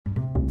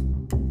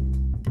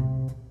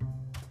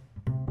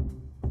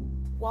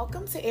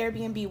Welcome to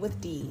Airbnb with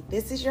D.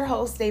 This is your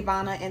host,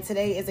 Davana, and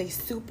today is a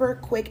super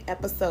quick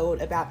episode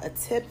about a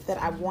tip that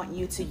I want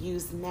you to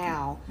use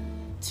now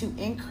to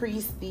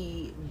increase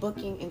the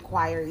booking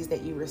inquiries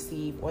that you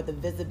receive or the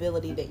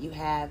visibility that you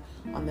have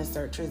on the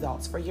search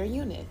results for your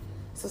unit.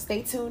 So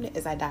stay tuned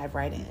as I dive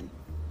right in.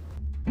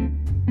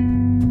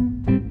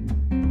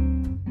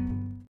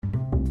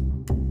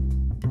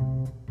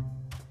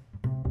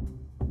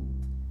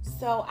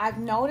 So I've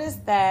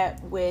noticed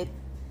that with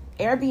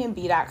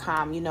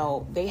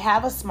Airbnb.com, they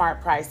have a smart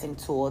pricing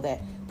tool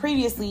that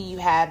previously you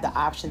had the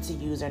option to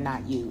use or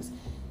not use.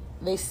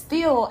 They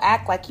still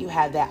act like you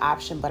have that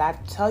option, but I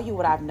tell you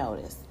what I've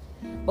noticed.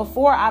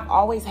 Before, I've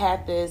always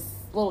had this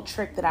little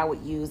trick that I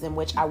would use in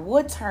which I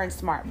would turn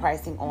smart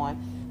pricing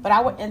on, but I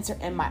would enter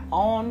in my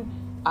own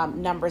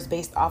numbers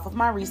based off of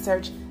my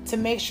research to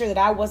make sure that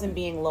I wasn't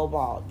being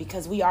lowballed,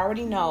 because we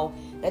already know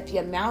that the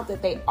amount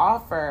that they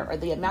offer or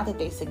the amount that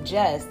they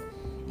suggest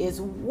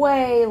is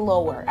way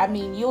lower. I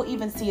mean, you'll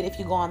even see it if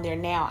you go on there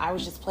now. I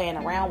was just playing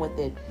around with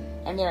it,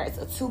 and there is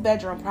a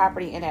 2-bedroom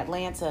property in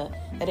Atlanta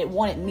that it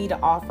wanted me to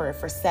offer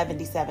for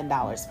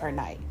 $77 per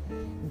night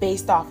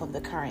based off of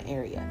the current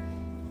area.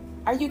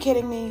 Are you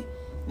kidding me?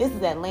 This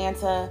is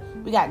Atlanta.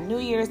 We got New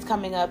Year's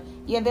coming up.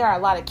 Yeah, there are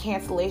a lot of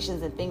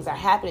cancellations and things are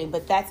happening,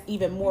 but that's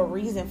even more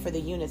reason for the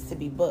units to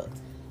be booked.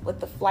 With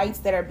the flights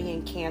that are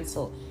being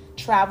canceled,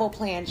 travel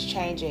plans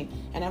changing,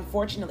 and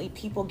unfortunately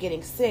people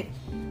getting sick,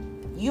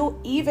 you'll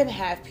even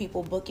have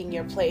people booking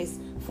your place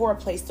for a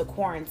place to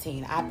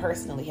quarantine. I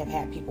personally have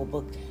had people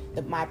book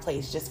my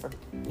place just for,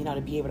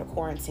 to be able to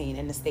quarantine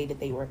in the state that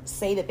they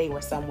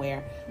were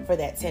somewhere for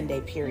that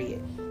 10-day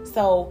period.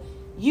 So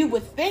you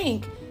would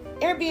think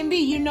Airbnb,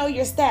 you know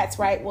your stats,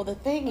 right? Well, the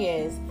thing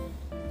is,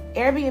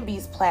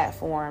 Airbnb's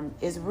platform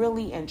is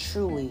really and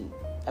truly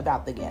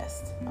about the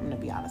guest. I'm going to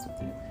be honest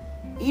with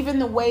you. Even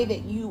the way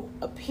that you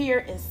appear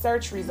in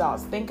search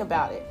results, think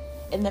about it.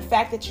 And the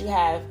fact that you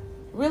have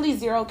really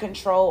zero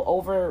control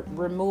over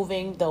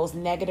removing those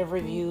negative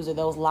reviews or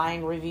those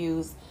lying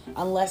reviews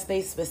unless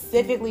they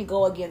specifically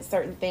go against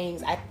certain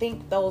things. I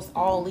think those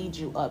all lead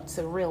you up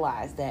to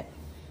realize that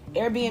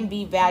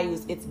Airbnb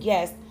values its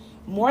guests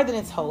more than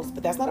its hosts,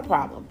 but that's not a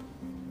problem.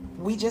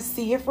 We just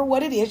see it for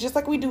what it is, just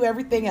like we do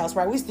everything else,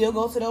 right? We still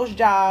go to those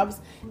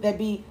jobs that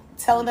be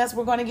telling us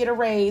we're going to get a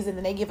raise and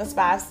then they give us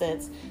 5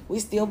 cents. We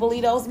still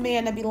believe those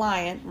men that be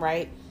lying,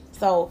 right?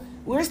 So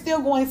we're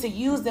still going to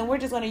use them. We're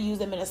just going to use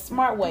them in a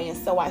smart way. And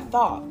so I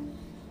thought.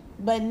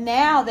 But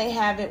now they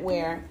have it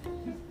where,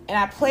 and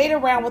I played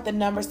around with the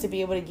numbers to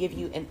be able to give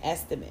you an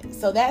estimate.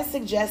 So that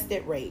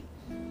suggested rate,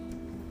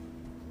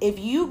 if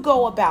you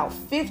go about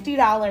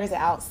 $50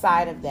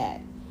 outside of that,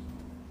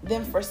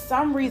 then for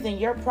some reason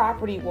your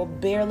property will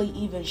barely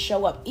even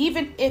show up.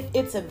 Even if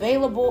it's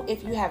available,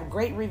 if you have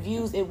great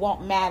reviews, it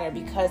won't matter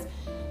because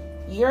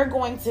you're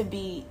going to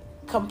be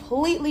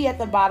completely at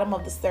the bottom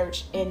of the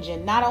search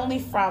engine, not only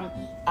from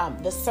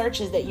the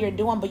searches that you're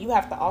doing, but you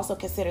have to also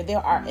consider there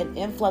are an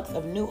influx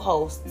of new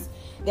hosts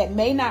that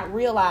may not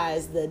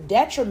realize the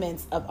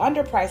detriments of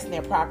underpricing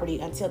their property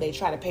until they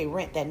try to pay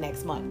rent that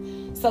next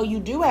month. So you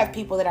do have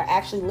people that are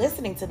actually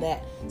listening to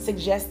that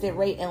suggested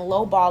rate and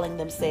lowballing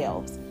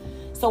themselves.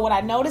 So what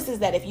I noticed is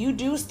that if you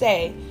do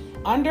stay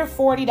under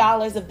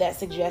 $40 of that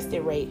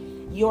suggested rate,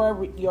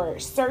 your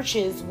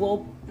searches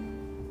will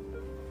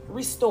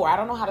restore. I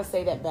don't know how to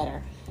say that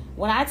better.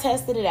 When I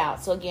tested it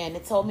out, so again,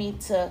 it told me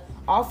to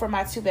offer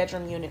my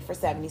 2-bedroom unit for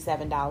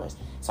 $77.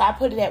 So I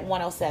put it at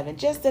 $107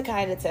 just to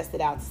kind of test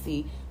it out to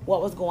see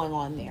what was going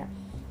on there.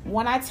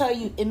 When I tell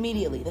you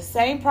immediately, the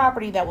same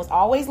property that was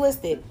always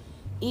listed,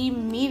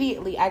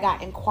 immediately I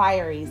got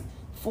inquiries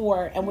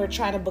for, and we're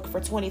trying to book for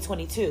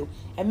 2022.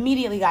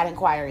 Immediately got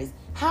inquiries.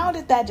 How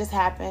did that just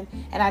happen?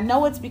 And I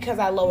know it's because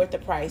I lowered the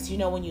price.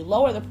 When you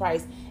lower the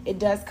price, it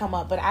does come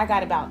up, but I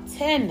got about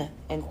 10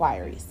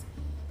 inquiries.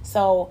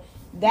 So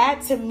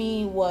that to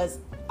me was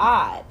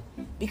odd,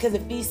 because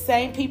if these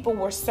same people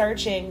were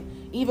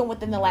searching even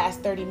within the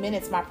last 30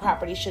 minutes, my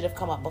property should have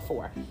come up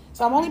before.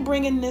 So I'm only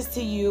bringing this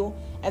to you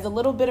as a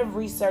little bit of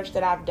research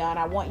that I've done.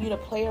 I want you to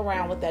play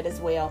around with that as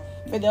well.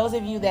 For those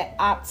of you that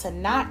opt to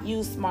not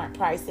use smart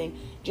pricing,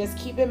 just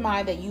keep in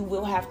mind that you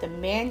will have to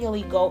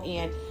manually go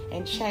in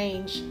and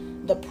change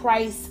the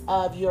price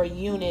of your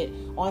unit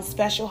on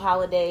special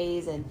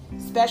holidays and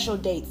special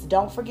dates.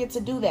 Don't forget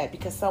to do that,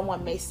 because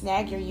someone may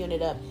snag your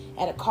unit up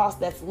at a cost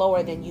that's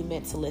lower than you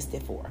meant to list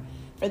it for.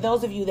 For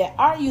those of you that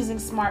are using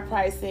smart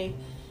pricing,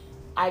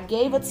 I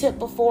gave a tip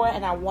before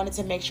and I wanted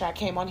to make sure I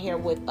came on here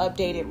with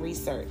updated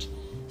research.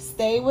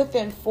 Stay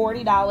within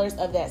 $40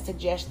 of that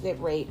suggested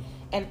rate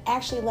and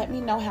actually let me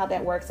know how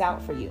that works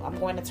out for you. I'm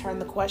going to turn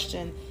the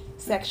question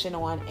section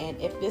on, and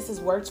if this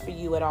has worked for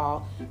you at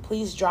all,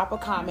 please drop a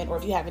comment, or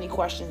if you have any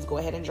questions, go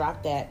ahead and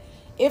drop that.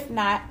 If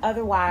not,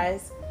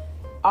 otherwise,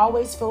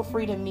 always feel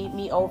free to meet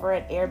me over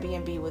at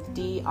Airbnb with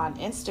D on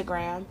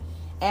Instagram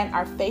and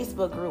our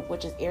Facebook group,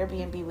 which is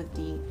Airbnb with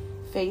D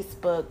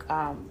Facebook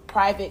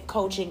private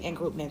coaching and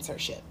group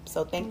mentorship.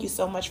 So thank you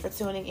so much for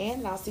tuning in,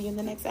 and I'll see you in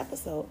the next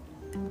episode.